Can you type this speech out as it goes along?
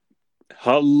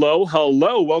Hello,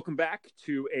 hello. Welcome back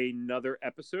to another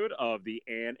episode of the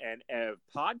Ann and Ev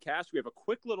podcast. We have a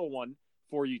quick little one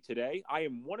for you today. I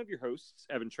am one of your hosts,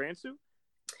 Evan Transu.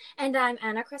 And I'm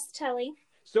Anna Cristatelli.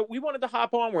 So we wanted to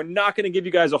hop on. We're not going to give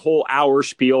you guys a whole hour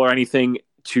spiel or anything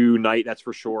tonight, that's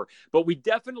for sure. But we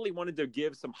definitely wanted to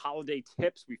give some holiday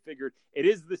tips. We figured it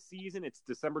is the season. It's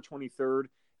December 23rd.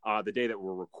 The day that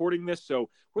we're recording this. So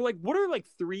we're like, what are like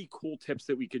three cool tips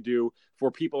that we could do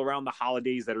for people around the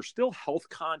holidays that are still health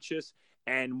conscious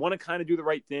and want to kind of do the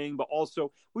right thing, but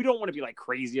also we don't want to be like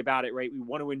crazy about it, right? We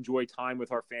want to enjoy time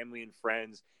with our family and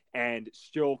friends and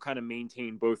still kind of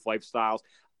maintain both lifestyles.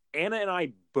 Anna and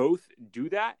I both do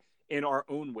that in our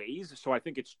own ways. So I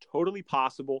think it's totally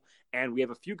possible. And we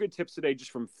have a few good tips today, just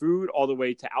from food all the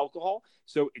way to alcohol.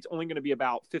 So it's only going to be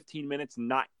about 15 minutes,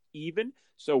 not even.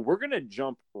 So we're going to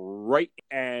jump right.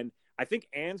 And I think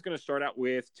Ann's going to start out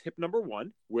with tip number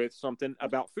one with something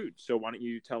about food. So why don't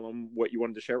you tell them what you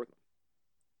wanted to share with them?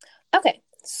 Okay.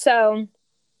 So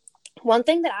one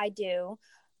thing that I do,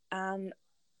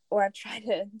 or I've tried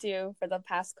to do for the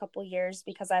past couple years,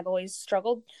 because I've always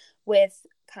struggled with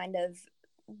kind of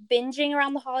binging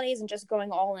around the holidays and just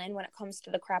going all in when it comes to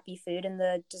the crappy food and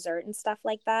the dessert and stuff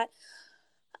like that.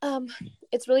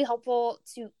 It's really helpful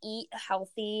to eat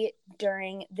healthy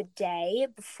during the day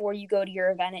before you go to your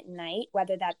event at night,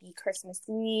 whether that be Christmas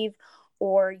Eve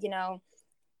or,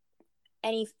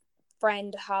 any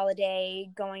friend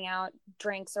holiday, going out,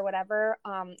 drinks or whatever.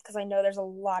 Because I know there's a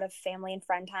lot of family and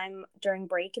friend time during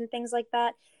break and things like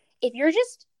that. If you're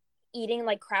just eating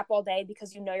like crap all day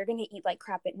because you know you're going to eat like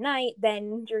crap at night,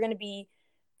 then you're going to be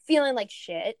feeling like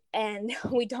shit, and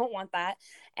we don't want that.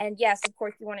 And yes, of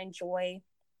course, you want to enjoy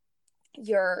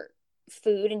your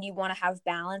food and you want to have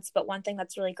balance, but one thing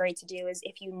that's really great to do is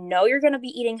if you know you're going to be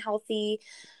eating healthy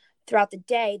throughout the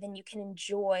day, then you can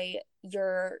enjoy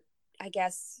your, I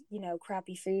guess,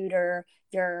 crappy food or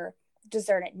your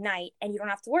dessert at night, and you don't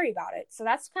have to worry about it. So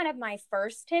that's kind of my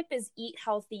first tip, is eat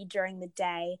healthy during the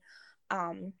day,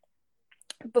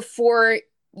 before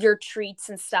your treats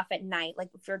and stuff at night, like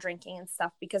if you're drinking and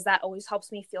stuff, because that always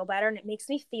helps me feel better and it makes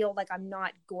me feel like I'm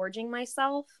not gorging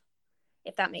myself,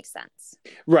 if that makes sense.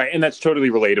 Right. And that's totally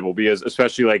relatable because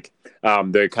especially like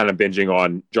the kind of binging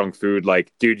on junk food,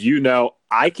 like, dude,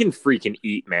 I can freaking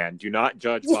eat, man. Do not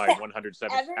judge my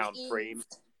 170-pound frame,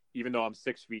 even though I'm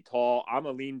 6 feet tall. I'm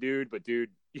a lean dude, but dude,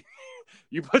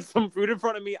 you put some food in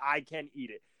front of me, I can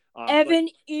eat it. Evan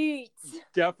eats.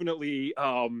 Definitely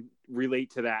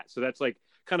relate to that. So that's like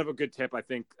kind of a good tip, I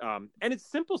think. And it's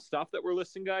simple stuff that we're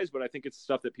listing, guys, but I think it's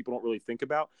stuff that people don't really think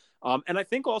about. And I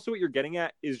think also what you're getting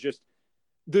at is just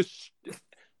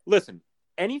listen,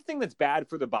 anything that's bad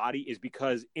for the body is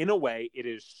because in a way it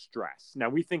is stress. Now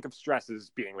we think of stress as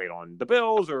being late on the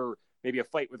bills or maybe a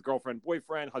fight with girlfriend,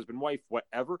 boyfriend, husband, wife,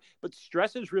 whatever. But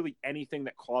stress is really anything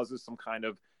that causes some kind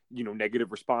of,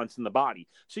 negative response in the body.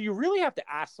 So you really have to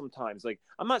ask sometimes, like,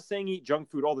 I'm not saying eat junk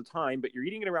food all the time, but you're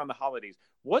eating it around the holidays.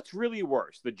 What's really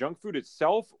worse, the junk food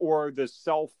itself or the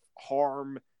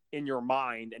self-harm in your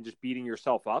mind and just beating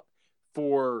yourself up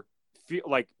for feel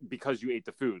like because you ate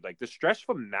the food? Like the stress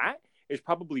from that is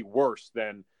probably worse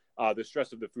than the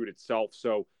stress of the food itself.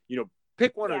 So,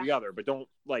 pick one or the other, but don't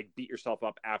like beat yourself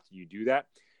up after you do that.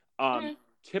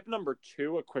 Tip number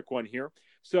two, a quick one here.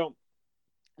 So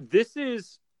this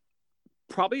is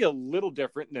probably a little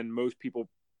different than most people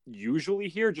usually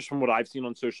hear, just from what I've seen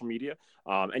on social media.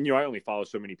 And, I only follow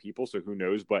so many people, so who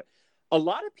knows? But a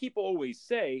lot of people always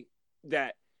say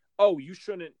that, oh, you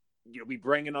shouldn't, be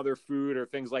bringing other food or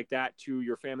things like that to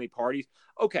your family parties.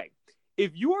 Okay,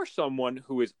 if you are someone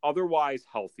who is otherwise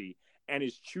healthy and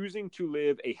is choosing to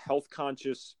live a health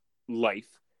conscious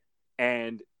life,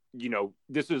 and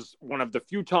this is one of the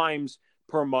few times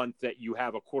per month that you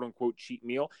have a quote unquote cheat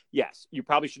meal, yes, you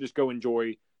probably should just go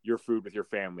enjoy your food with your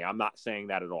family. I'm not saying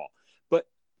that at all. But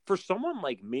for someone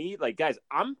like me, like, guys,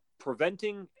 I'm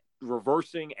preventing,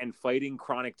 reversing, and fighting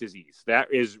chronic disease.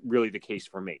 That is really the case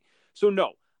for me. So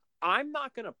no, I'm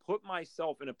not going to put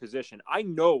myself in a position. I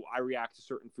know I react to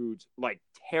certain foods like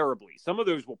terribly. Some of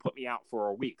those will put me out for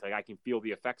a week. Like I can feel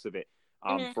the effects of it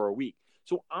for a week.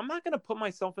 So I'm not going to put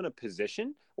myself in a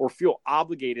position or feel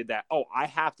obligated that, oh, I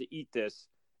have to eat this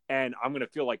and I'm going to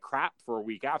feel like crap for a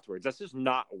week afterwards. That's just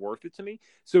not worth it to me.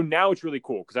 So now it's really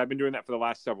cool because I've been doing that for the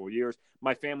last several years.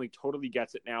 My family totally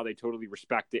gets it now. They totally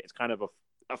respect it. It's kind of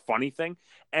a funny thing.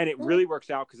 And it really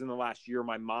works out because in the last year,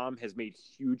 my mom has made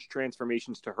huge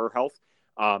transformations to her health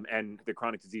and the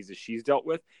chronic diseases she's dealt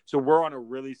with. So we're on a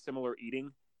really similar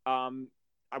eating, I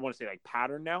want to say like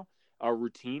pattern now, a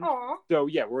routine. Aww. So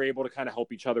yeah, we're able to kind of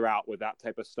help each other out with that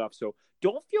type of stuff. So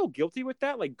don't feel guilty with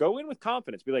that. Like go in with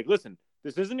confidence. Be like, listen,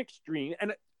 this isn't extreme,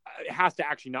 and it has to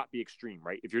actually not be extreme,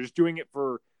 right? If you're just doing it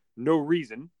for no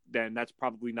reason, then that's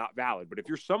probably not valid. But if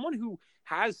you're someone who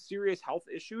has serious health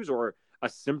issues or a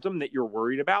symptom that you're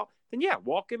worried about, then yeah,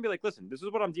 walk in and be like, listen, this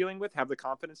is what I'm dealing with. Have the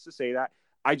confidence to say that.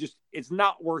 It's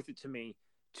not worth it to me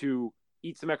to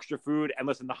eat some extra food. And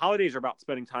listen, the holidays are about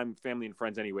spending time with family and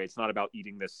friends anyway. It's not about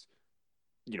eating this,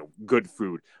 good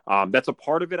food. That's a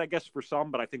part of it, I guess, for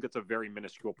some, but I think that's a very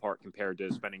minuscule part compared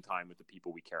to spending time with the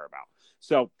people we care about.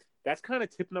 So that's kind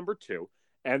of tip number 2.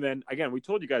 And then again, we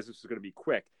told you guys this is going to be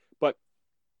quick, but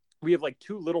we have like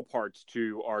 2 little parts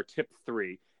to our tip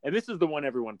 3. And this is the one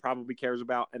everyone probably cares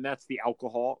about, and that's the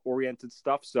alcohol-oriented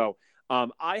stuff. So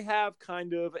I have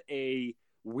kind of a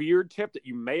weird tip that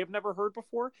you may have never heard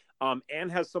before,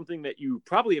 and has something that you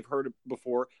probably have heard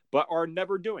before, but are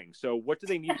never doing. So what do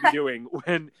they need to be doing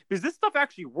because this stuff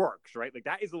actually works, right? Like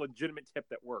that is a legitimate tip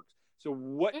that works. So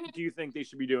what do you think they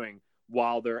should be doing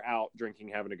while they're out drinking,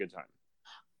 having a good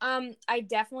time? I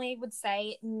definitely would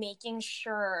say making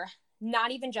sure,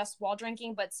 not even just while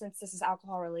drinking, but since this is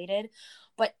alcohol related,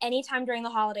 but anytime during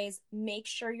the holidays, make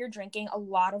sure you're drinking a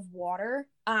lot of water,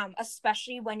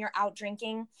 especially when you're out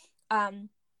drinking.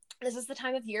 This is the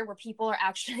time of year where people are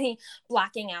actually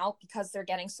blacking out because they're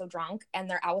getting so drunk and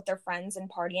they're out with their friends and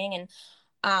partying.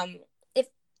 And if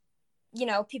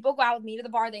people go out with me to the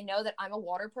bar, they know that I'm a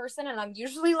water person, and I'm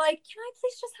usually like, can I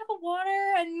please just have a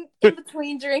water and in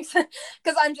between drinks,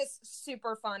 because I'm just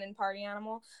super fun and party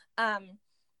animal.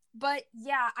 But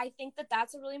yeah, I think that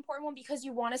that's a really important one, because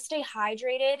you want to stay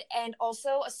hydrated, and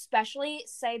also especially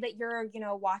say that you're,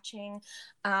 watching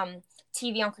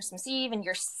TV on Christmas Eve and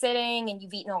you're sitting and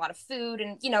you've eaten a lot of food,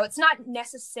 and, it's not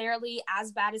necessarily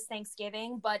as bad as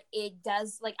Thanksgiving, but it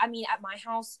does, at my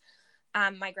house,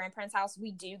 my grandparents' house,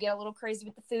 we do get a little crazy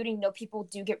with the food, and people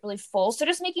do get really full. So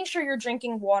just making sure you're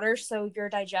drinking water so your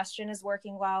digestion is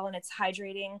working well and it's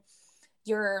hydrating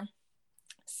your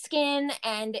skin,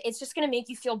 and it's just going to make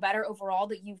you feel better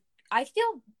overall. I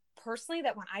feel personally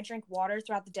that when I drink water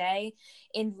throughout the day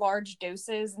in large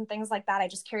doses and things like that, I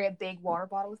just carry a big water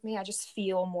bottle with me. I just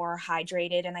feel more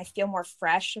hydrated and I feel more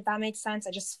fresh, if that makes sense.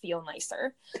 I just feel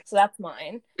nicer. So that's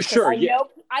mine. Sure. I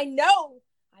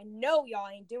know y'all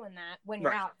ain't doing that when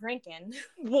you're out drinking.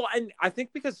 Well, and I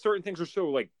think because certain things are so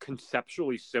like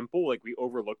conceptually simple, like we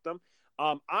overlook them.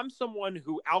 I'm someone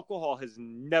who alcohol has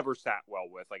never sat well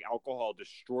with. Like alcohol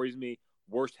destroys me.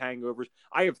 Worst hangovers.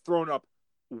 I have thrown up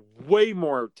way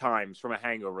more times from a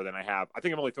hangover than I have. I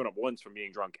think I've only thrown up once from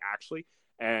being drunk, actually,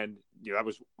 and that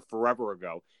was forever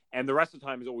ago. And the rest of the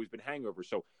time has always been hangovers.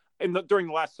 So during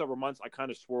the last several months, I kind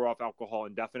of swore off alcohol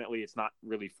indefinitely. It's not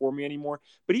really for me anymore.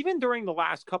 But even during the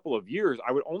last couple of years,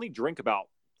 I would only drink about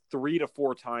 3 to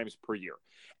 4 times per year.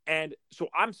 And so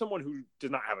I'm someone who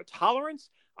does not have a tolerance.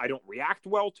 I don't react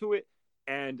well to it.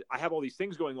 And I have all these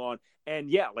things going on. And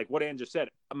yeah, like what Ann just said,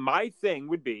 my thing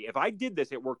would be, if I did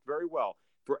this, it worked very well.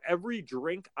 For every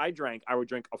drink I drank, I would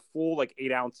drink a full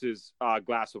 8 ounces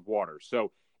glass of water.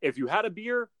 So if you had a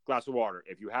beer, glass of water.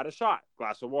 If you had a shot,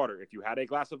 glass of water. If you had a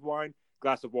glass of wine,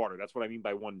 glass of water. That's what I mean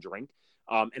by one drink.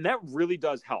 And that really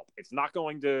does help. It's not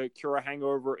going to cure a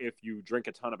hangover if you drink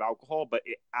a ton of alcohol, but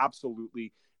it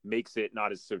absolutely makes it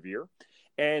not as severe.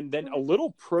 And then a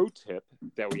little pro tip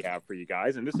that we have for you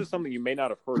guys, and this is something you may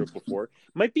not have heard of before,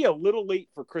 might be a little late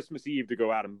for Christmas Eve to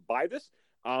go out and buy this,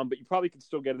 but you probably can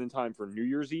still get it in time for New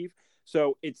Year's Eve.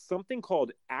 So it's something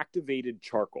called activated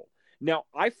charcoal. Now,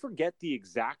 I forget the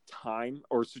exact time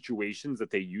or situations that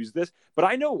they use this, but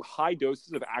I know high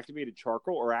doses of activated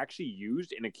charcoal are actually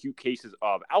used in acute cases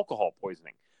of alcohol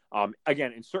poisoning.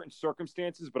 Again, in certain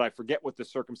circumstances, but I forget what the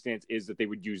circumstance is that they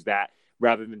would use that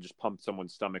rather than just pump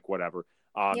someone's stomach, whatever.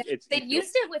 They've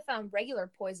used it with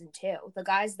regular poison too. The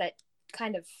guys that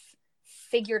kind of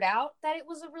figured out that it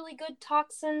was a really good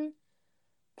toxin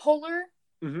puller.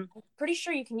 Mm-hmm. I'm pretty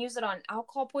sure you can use it on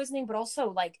alcohol poisoning, but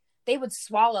also they would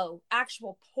swallow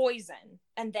actual poison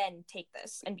and then take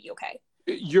this and be okay.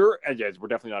 Yes, we're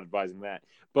definitely not advising that,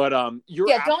 but don't try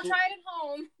it at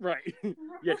home. Right.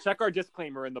 Yeah, check our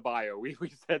disclaimer in the bio. We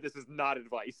said this is not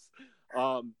advice.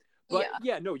 But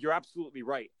no, you're absolutely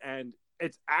right, and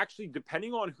it's actually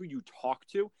depending on who you talk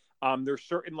to. There's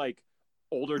certain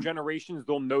older generations,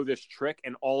 they'll know this trick,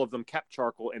 and all of them kept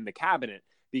charcoal in the cabinet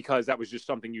because that was just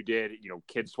something you did.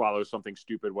 Kids swallow something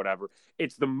stupid, whatever.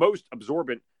 It's the most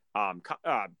absorbent.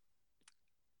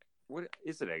 What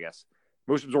is it? I guess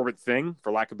most absorbent thing,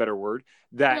 for lack of a better word,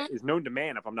 that is known to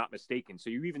man, if I'm not mistaken. So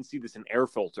you even see this in air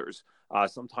filters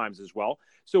sometimes as well.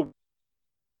 So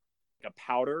a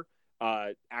powder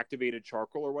activated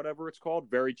charcoal or whatever it's called.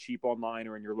 Very cheap online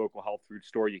or in your local health food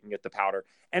store. You can get the powder.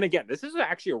 And again, this is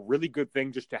actually a really good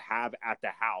thing just to have at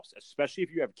the house, especially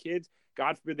if you have kids.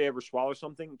 God forbid they ever swallow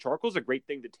something. Charcoal is a great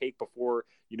thing to take before,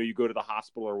 you go to the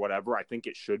hospital or whatever. I think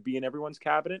it should be in everyone's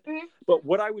cabinet. Mm-hmm. But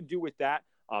what I would do with that,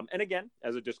 and again,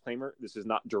 as a disclaimer, this is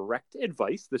not direct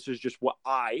advice. This is just what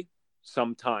I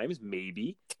sometimes,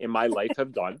 maybe, in my life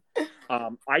have done.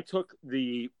 I took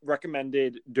the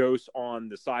recommended dose on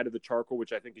the side of the charcoal,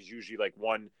 which I think is usually like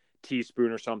 1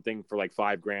 teaspoon or something for like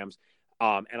 5 grams.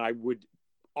 And I would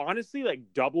honestly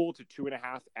like double to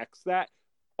 2.5x that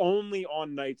only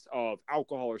on nights of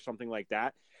alcohol or something like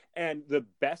that. And the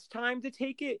best time to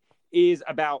take it is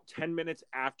about 10 minutes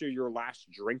after your last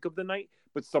drink of the night.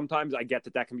 But sometimes I get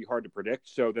that can be hard to predict.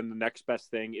 So then the next best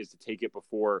thing is to take it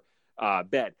before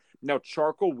bed. Now,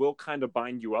 charcoal will kind of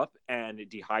bind you up and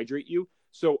dehydrate you.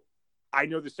 So I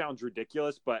know this sounds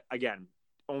ridiculous, but again,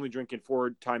 only drinking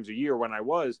 4 times a year when I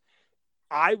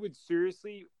would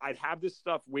seriously, I'd have this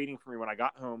stuff waiting for me when I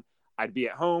got home. I'd be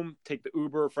at home, take the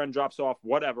Uber, a friend drops off,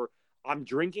 whatever. I'm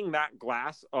drinking that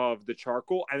glass of the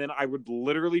charcoal, and then I would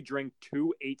literally drink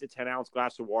 2 8 to 10 ounce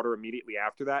glass of water immediately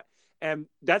after that. And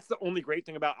that's the only great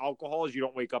thing about alcohol is you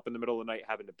don't wake up in the middle of the night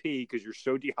having to pee because you're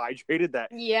so dehydrated that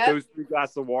those 3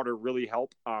 glasses of water really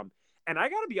help. And I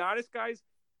got to be honest, guys,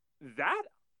 that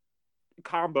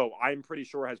combo I'm pretty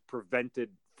sure has prevented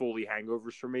fully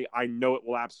hangovers for me. I know it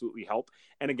will absolutely help.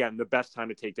 And again, the best time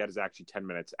to take that is actually 10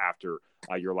 minutes after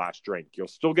your last drink. You'll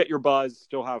still get your buzz,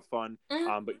 still have fun,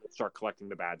 but you'll start collecting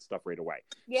the bad stuff right away.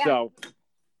 Yeah. So,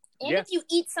 and if you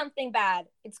eat something bad,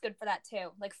 it's good for that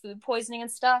too, like food poisoning and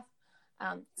stuff.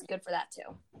 It's good for that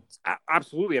too.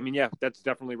 Absolutely. I mean, yeah, that's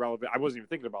definitely relevant. I wasn't even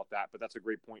thinking about that, but that's a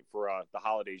great point for the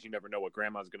holidays. You never know what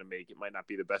grandma's going to make. It might not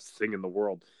be the best thing in the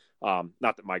world. Not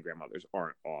that my grandmothers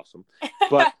aren't awesome,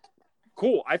 but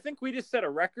cool. I think we just set a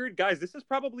record. Guys, this is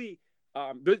probably,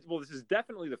 this is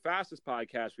definitely the fastest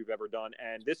podcast we've ever done.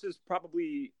 And this is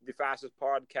probably the fastest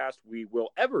podcast we will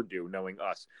ever do, knowing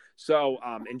us. So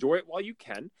enjoy it while you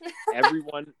can.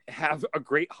 Everyone have a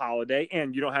great holiday.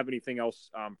 And you don't have anything else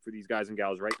for these guys and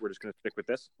gals, right? We're just going to stick with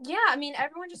this. Yeah, I mean,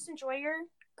 everyone just enjoy your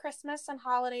Christmas and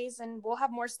holidays, and we'll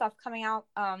have more stuff coming out.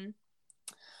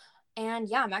 And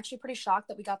yeah, I'm actually pretty shocked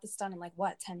that we got this done in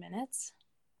 10 minutes?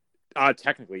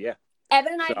 Technically, yeah.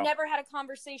 Evan and I have never had a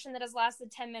conversation that has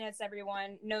lasted 10 minutes,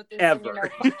 everyone. Note this in your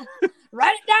notebook.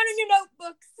 Write it down in your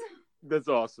notebooks. That's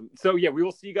awesome. So, yeah, we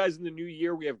will see you guys in the new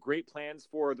year. We have great plans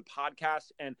for the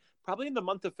podcast. And probably in the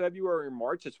month of February or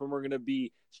March, that's when we're going to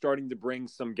be starting to bring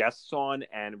some guests on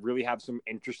and really have some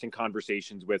interesting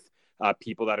conversations with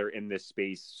people that are in this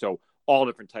space. So all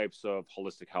different types of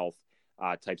holistic health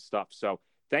type stuff. So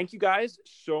thank you guys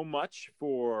so much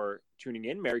for tuning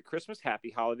in. Merry Christmas, happy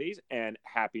holidays, and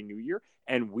happy New Year.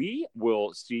 And we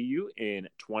will see you in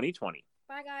 2020.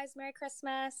 Bye, guys. Merry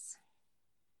Christmas.